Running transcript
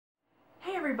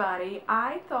everybody,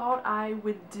 I thought I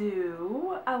would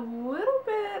do a little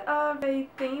bit of a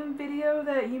theme video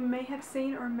that you may have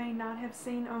seen or may not have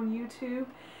seen on YouTube.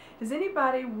 Does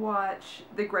anybody watch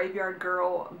the Graveyard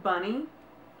Girl Bunny?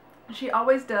 She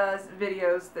always does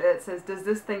videos that says, does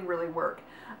this thing really work?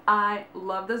 I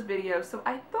love those videos, so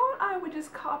I thought I would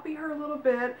just copy her a little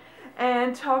bit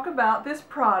and talk about this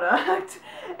product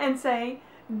and say,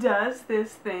 does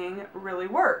this thing really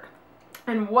work?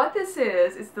 And what this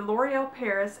is the L'Oreal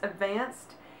Paris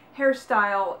Advanced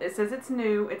Hairstyle. It says it's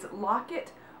new. It's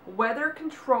Lock-It Weather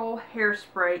Control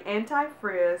Hairspray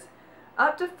Anti-Frizz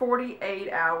up to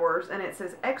 48 hours. And it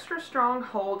says extra strong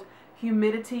hold,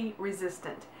 humidity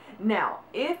resistant. Now,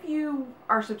 if you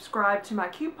are subscribed to my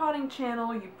couponing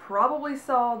channel, you probably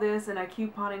saw this in a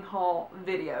couponing haul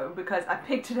video because I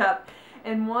picked it up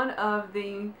in one of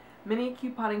the many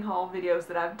couponing haul videos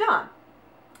that I've done.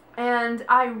 And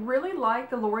I really like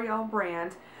the L'Oreal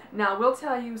brand. Now, I will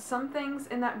tell you, some things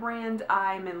in that brand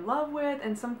I'm in love with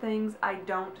and some things I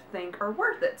don't think are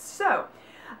worth it. So,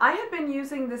 I have been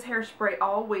using this hairspray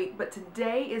all week, but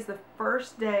today is the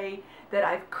first day that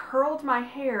I've curled my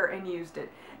hair and used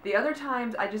it. The other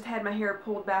times I just had my hair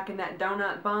pulled back in that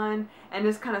donut bun and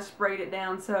just kind of sprayed it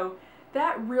down. So,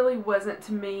 that really wasn't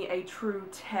to me a true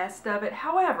test of it.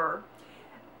 However,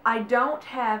 I don't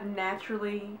have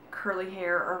naturally curly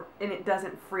hair and it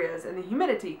doesn't frizz in the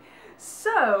humidity.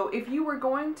 So if you were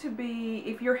going to be,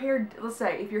 if your hair, let's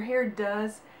say, if your hair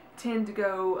does tend to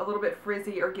go a little bit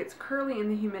frizzy or gets curly in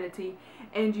the humidity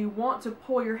and you want to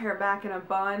pull your hair back in a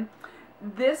bun,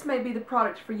 this may be the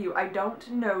product for you. I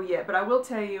don't know yet, but I will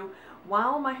tell you,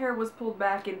 while my hair was pulled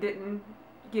back, it didn't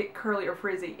get curly or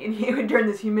frizzy during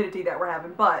this humidity that we're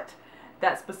having, but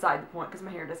that's beside the point because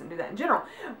my hair doesn't do that in general.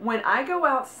 When I go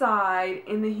outside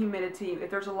in the humidity,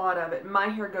 if there's a lot of it, my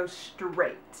hair goes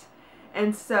straight.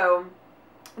 And so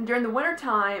during the winter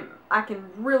time, I can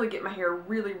really get my hair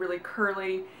really, really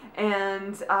curly.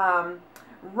 And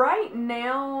right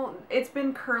now, it's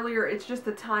been curlier. It's just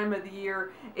the time of the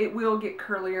year. It will get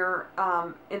curlier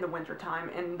in the winter time,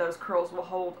 and those curls will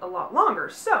hold a lot longer.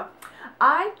 So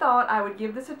I thought I would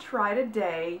give this a try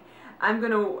today. I'm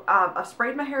going to, I've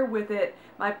sprayed my hair with it.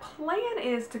 My plan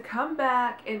is to come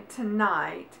back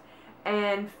tonight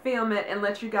and film it and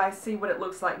let you guys see what it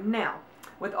looks like. Now,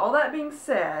 with all that being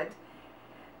said,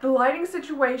 the lighting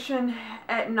situation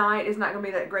at night is not going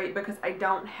to be that great because I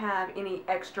don't have any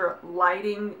extra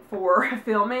lighting for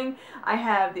filming. I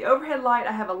have the overhead light,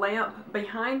 I have a lamp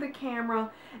behind the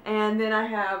camera, and then I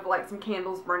have like some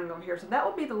candles burning over here. So that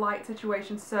will be the light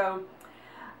situation. So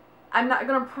I'm not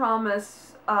going to promise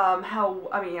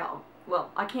well,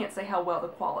 I can't say how well the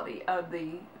quality of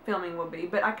the filming will be,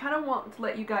 but I kind of want to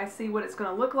let you guys see what it's going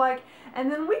to look like, and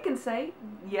then we can say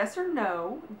yes or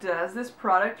no, does this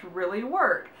product really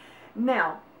work?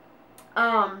 Now,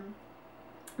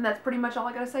 that's pretty much all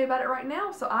I got to say about it right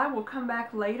now, so I will come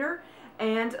back later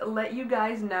and let you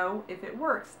guys know if it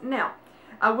works. Now,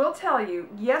 I will tell you,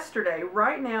 yesterday,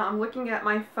 right now, I'm looking at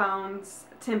my phone's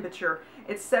temperature.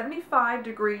 It's 75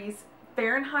 degrees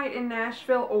Fahrenheit in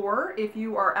Nashville, or if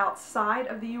you are outside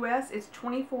of the U.S., it's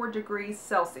 24 degrees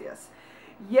Celsius.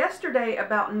 Yesterday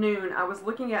about noon, I was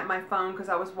looking at my phone because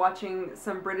I was watching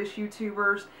some British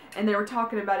YouTubers and they were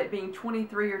talking about it being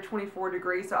 23 or 24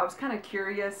 degrees, so I was kind of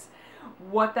curious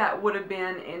what that would have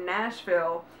been in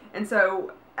Nashville. And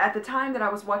so at the time that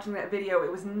I was watching that video,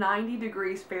 it was 90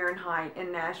 degrees Fahrenheit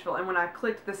in Nashville, and when I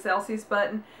clicked the Celsius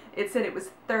button, it said it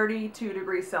was 32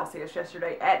 degrees Celsius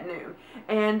yesterday at noon,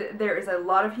 and there is a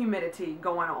lot of humidity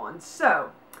going on.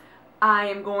 So I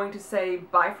am going to say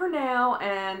bye for now,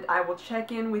 and I will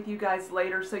check in with you guys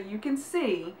later so you can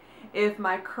see if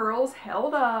my curls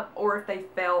held up or if they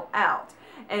fell out.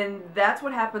 And that's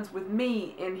what happens with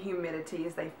me in humidity,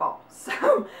 is they fall.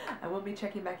 So I will be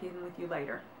checking back in with you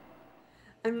later.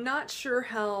 I'm not sure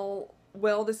how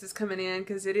well this is coming in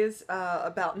because it is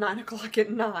about 9 o'clock at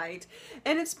night,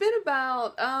 and it's been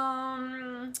about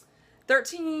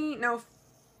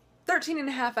 13 and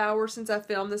a half hours since I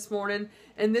filmed this morning,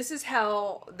 and this is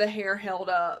how the hair held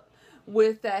up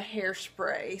with that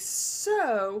hairspray.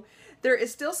 So there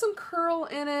is still some curl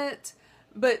in it,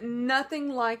 but nothing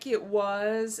like it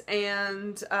was,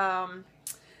 and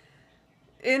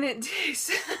it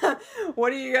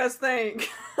what do you guys think?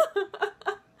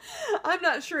 I'm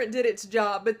not sure it did its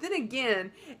job, but then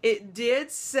again, it did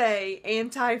say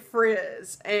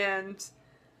anti-frizz, and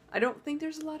I don't think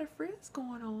there's a lot of frizz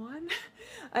going on.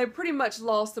 I pretty much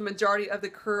lost the majority of the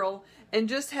curl and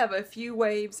just have a few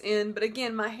waves in, but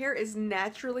again, my hair is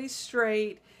naturally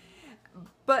straight,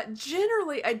 but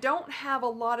generally I don't have a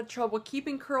lot of trouble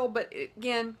keeping curl, but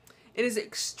again, It is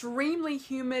extremely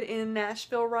humid in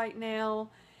Nashville right now.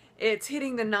 It's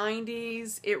hitting the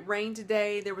 90s. It rained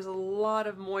today. There was a lot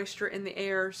of moisture in the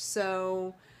air,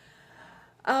 so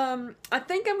I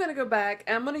think I'm going to go back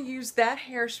and I'm going to use that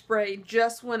hairspray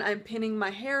just when I'm pinning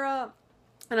my hair up,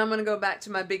 and I'm going to go back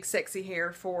to my big sexy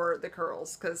hair for the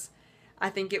curls because I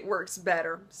think it works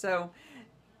better. So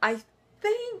I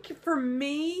think for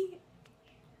me,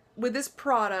 with this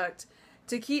product,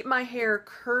 to keep my hair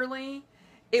curly,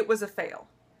 it was a fail.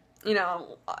 You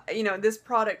know, this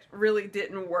product really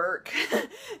didn't work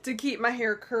to keep my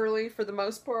hair curly for the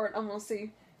most part. I'm going to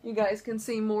see, you guys can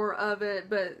see more of it,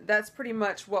 but that's pretty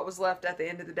much what was left at the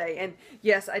end of the day. And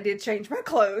yes, I did change my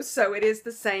clothes, so it is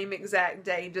the same exact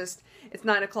day, just it's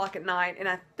 9 o'clock at night, and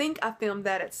I think I filmed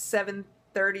that at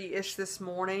 7:30-ish this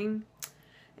morning.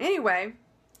 Anyway,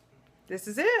 this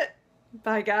is it.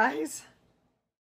 Bye, guys.